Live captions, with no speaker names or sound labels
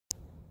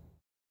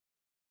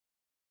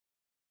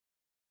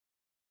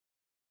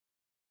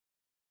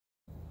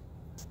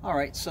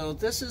Alright, so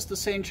this is the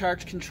same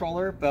charge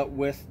controller, but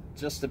with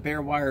just the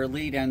bare wire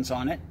lead ends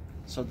on it.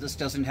 So this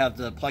doesn't have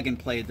the plug and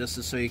play. This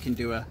is so you can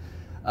do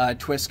a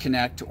twist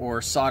connect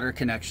or solder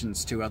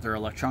connections to other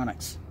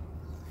electronics.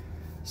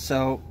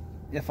 So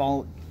if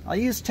I'll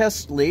use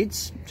test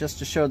leads just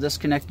to show this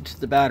connected to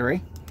the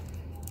battery.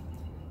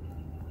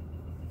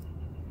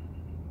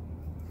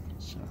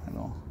 So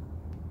it'll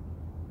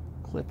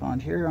clip on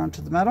here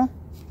onto the metal.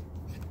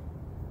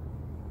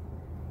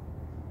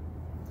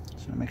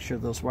 So make sure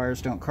those wires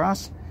don't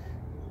cross.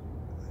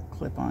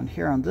 Clip on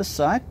here on this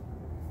side.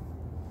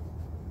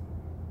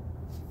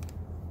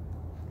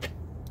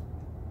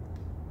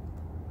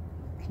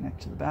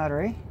 Connect to the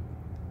battery.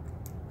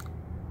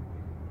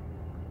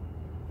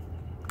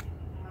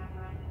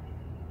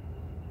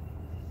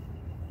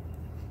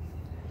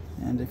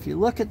 And if you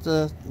look at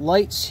the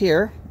lights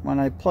here, when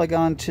I plug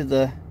on to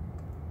the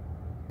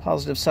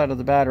positive side of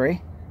the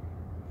battery,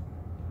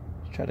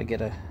 try to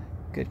get a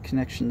good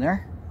connection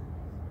there.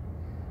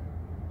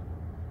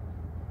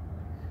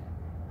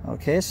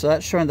 Okay, so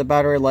that's showing the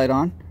battery light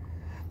on.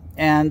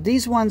 And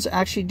these ones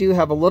actually do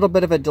have a little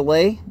bit of a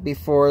delay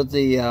before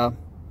the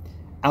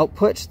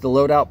output, the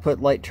load output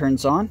light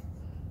turns on.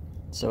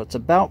 So it's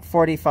about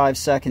 45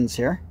 seconds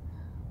here.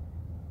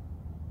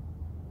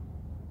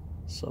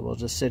 So we'll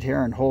just sit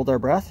here and hold our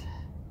breath.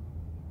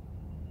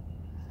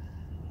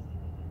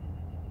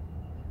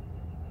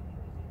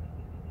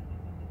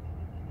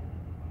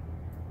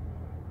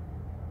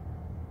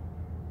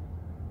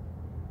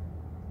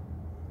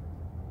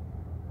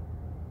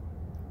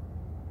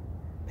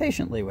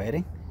 Patiently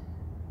waiting.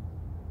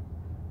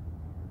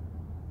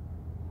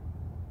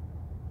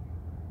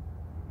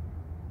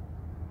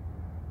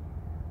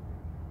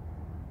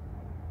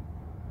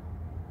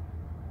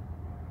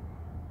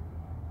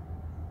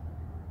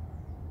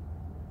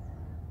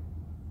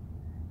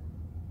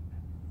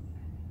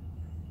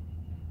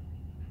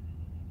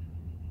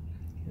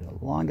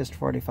 The longest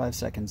 45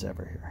 seconds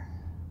ever here.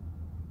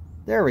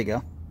 There we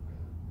go.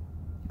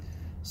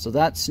 So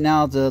that's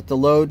now the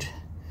load.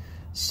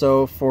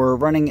 So for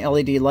running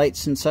LED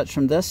lights and such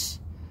from this,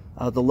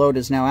 the load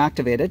is now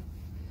activated.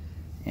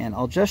 And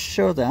I'll just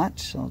show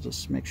that. I'll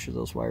just make sure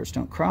those wires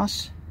don't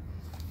cross.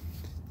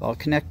 I'll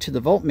connect to the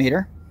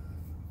voltmeter.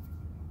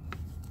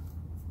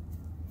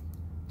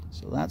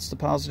 So that's the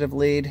positive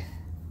lead.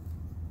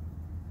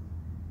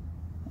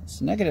 That's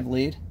the negative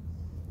lead.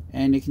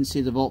 And you can see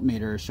the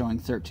voltmeter is showing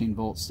 13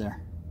 volts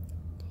there.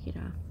 Take it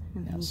off.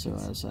 Yeah, so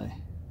as I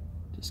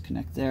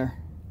disconnect there,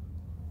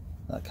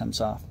 that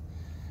comes off.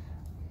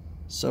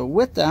 So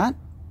with that,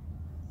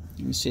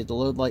 you can see the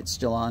load light's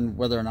still on,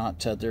 whether or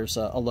not there's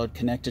a load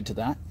connected to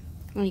that.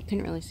 Well, you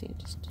couldn't really see it.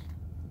 Just.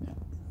 Yeah.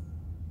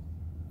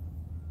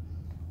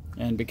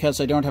 And because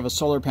I don't have a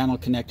solar panel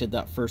connected,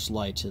 that first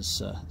light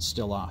is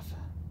still off.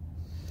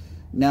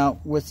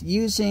 Now, with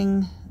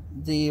using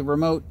the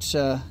remote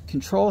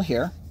control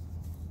here,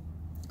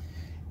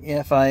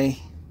 if I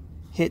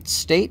hit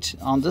state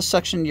on this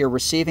section, you're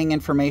receiving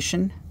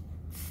information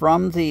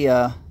from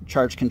the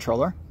charge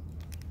controller.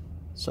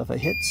 So if I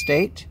hit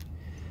state,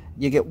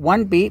 you get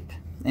one beep,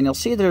 and you'll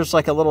see there's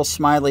like a little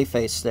smiley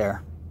face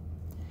there.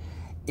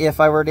 If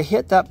I were to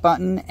hit that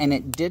button and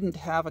it didn't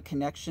have a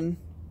connection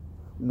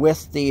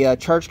with the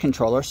charge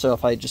controller, so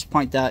if I just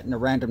point that in a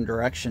random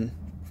direction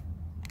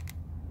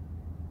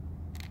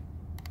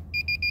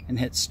and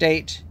hit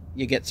state,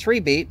 you get 3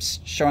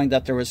 beeps showing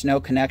that there was no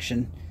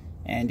connection,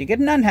 and you get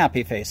an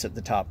unhappy face at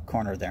the top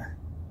corner there.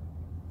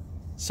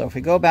 So if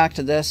we go back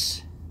to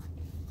this,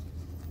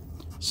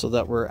 so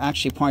that we're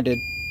actually pointed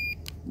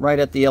right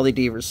at the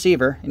LED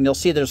receiver, and you'll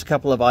see there's a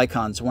couple of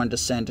icons, one to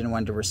send and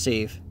one to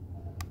receive.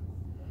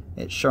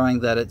 It's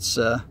showing that it's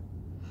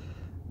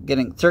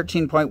getting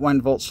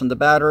 13.1 volts from the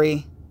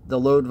battery. The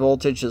load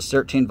voltage is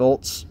 13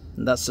 volts,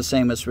 and that's the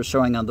same as we're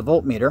showing on the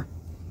voltmeter.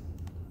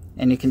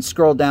 And you can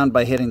scroll down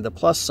by hitting the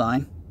plus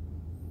sign.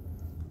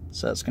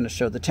 So that's going to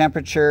show the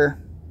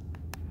temperature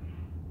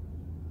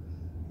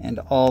and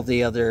all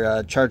the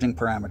other charging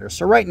parameters.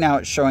 So right now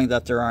it's showing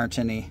that there aren't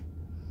any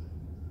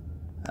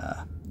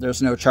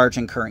there's no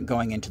charging current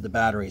going into the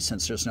battery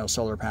since there's no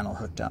solar panel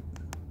hooked up.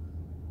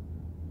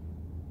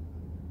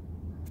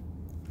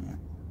 Yeah.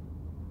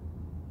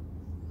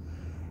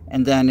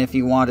 And then if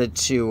you wanted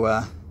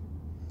to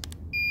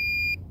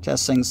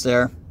test things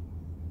there,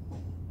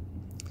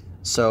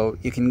 so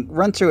you can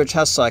run through a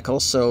test cycle,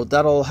 so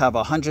that'll have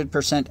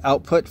 100%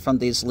 output from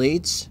these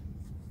leads.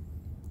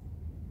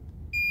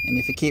 And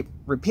if you keep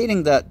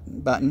repeating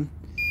that button,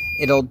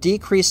 it'll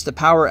decrease the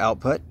power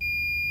output.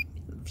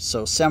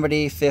 So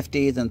 70,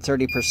 50, then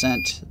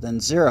 30%,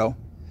 then 0.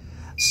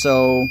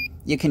 So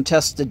you can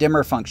test the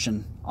dimmer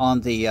function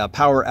on the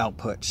power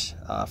output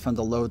from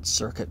the load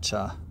circuit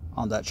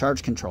on that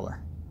charge controller.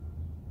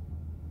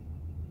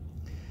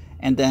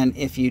 And then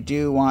if you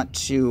do want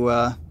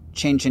to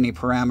change any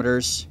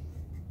parameters,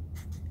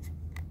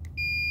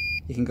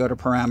 you can go to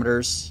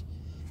parameters.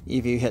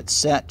 If you hit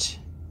set,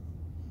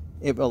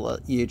 it will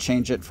you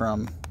change it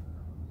from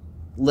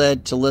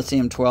lead to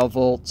lithium 12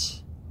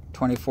 volts,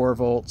 24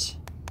 volts.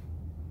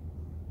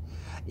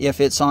 If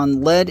it's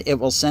on lead, it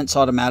will sense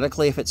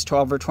automatically if it's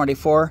 12 or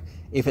 24.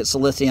 If it's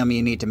lithium,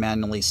 you need to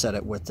manually set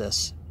it with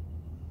this.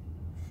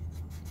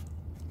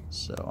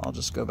 So I'll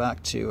just go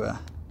back to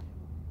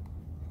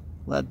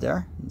lead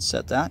there and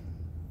set that.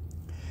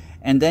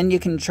 And then you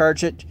can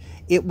charge it.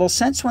 It will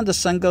sense when the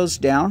sun goes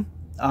down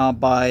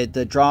by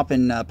the drop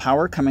in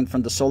power coming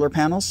from the solar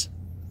panels.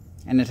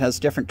 And it has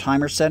different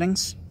timer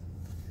settings.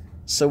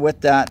 So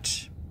with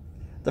that,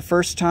 the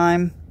first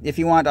time, if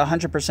you want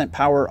 100%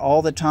 power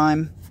all the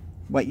time,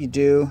 what you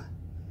do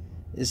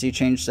is you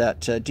change that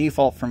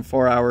default from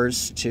 4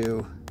 hours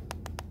to,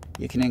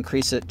 you can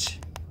increase it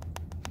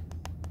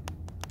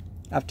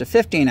up to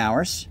 15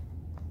 hours.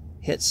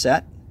 Hit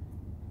set.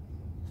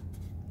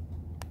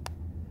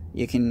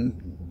 You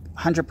can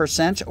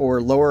 100%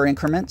 or lower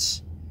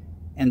increments.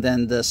 And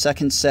then the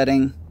second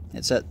setting,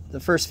 it's at the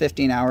first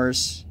 15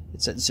 hours,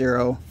 it's at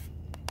 0.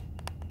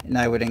 And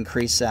I would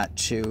increase that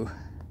to,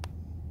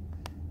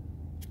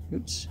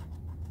 oops,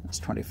 that's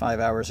 25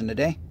 hours in a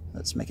day.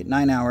 Let's make it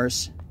 9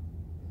 hours.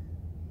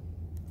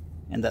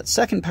 And that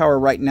second power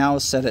right now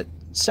is set at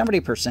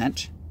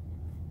 70%.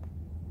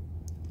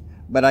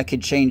 But I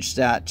could change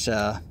that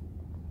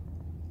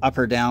up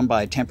or down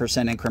by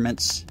 10%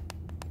 increments.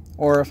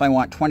 Or if I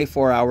want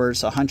 24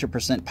 hours,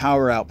 100%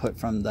 power output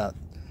from the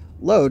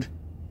load,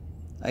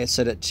 I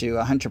set it to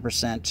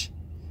 100%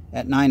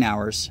 at 9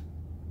 hours.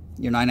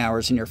 Your 9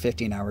 hours and your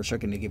 15 hours are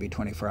going to give you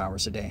 24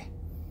 hours a day.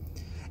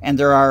 And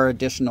there are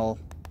additional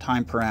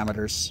time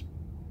parameters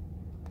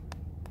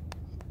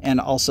and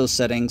also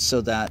settings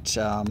so that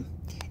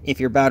if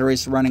your battery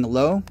is running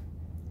low,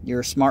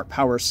 your smart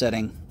power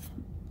setting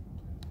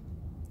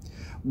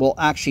will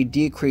actually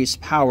decrease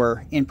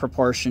power in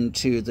proportion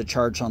to the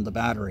charge on the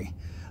battery.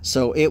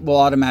 So it will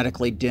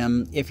automatically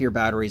dim if your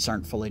batteries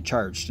aren't fully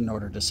charged in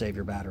order to save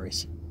your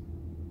batteries.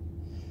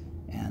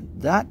 And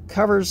that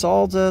covers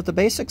all the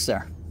basics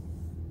there.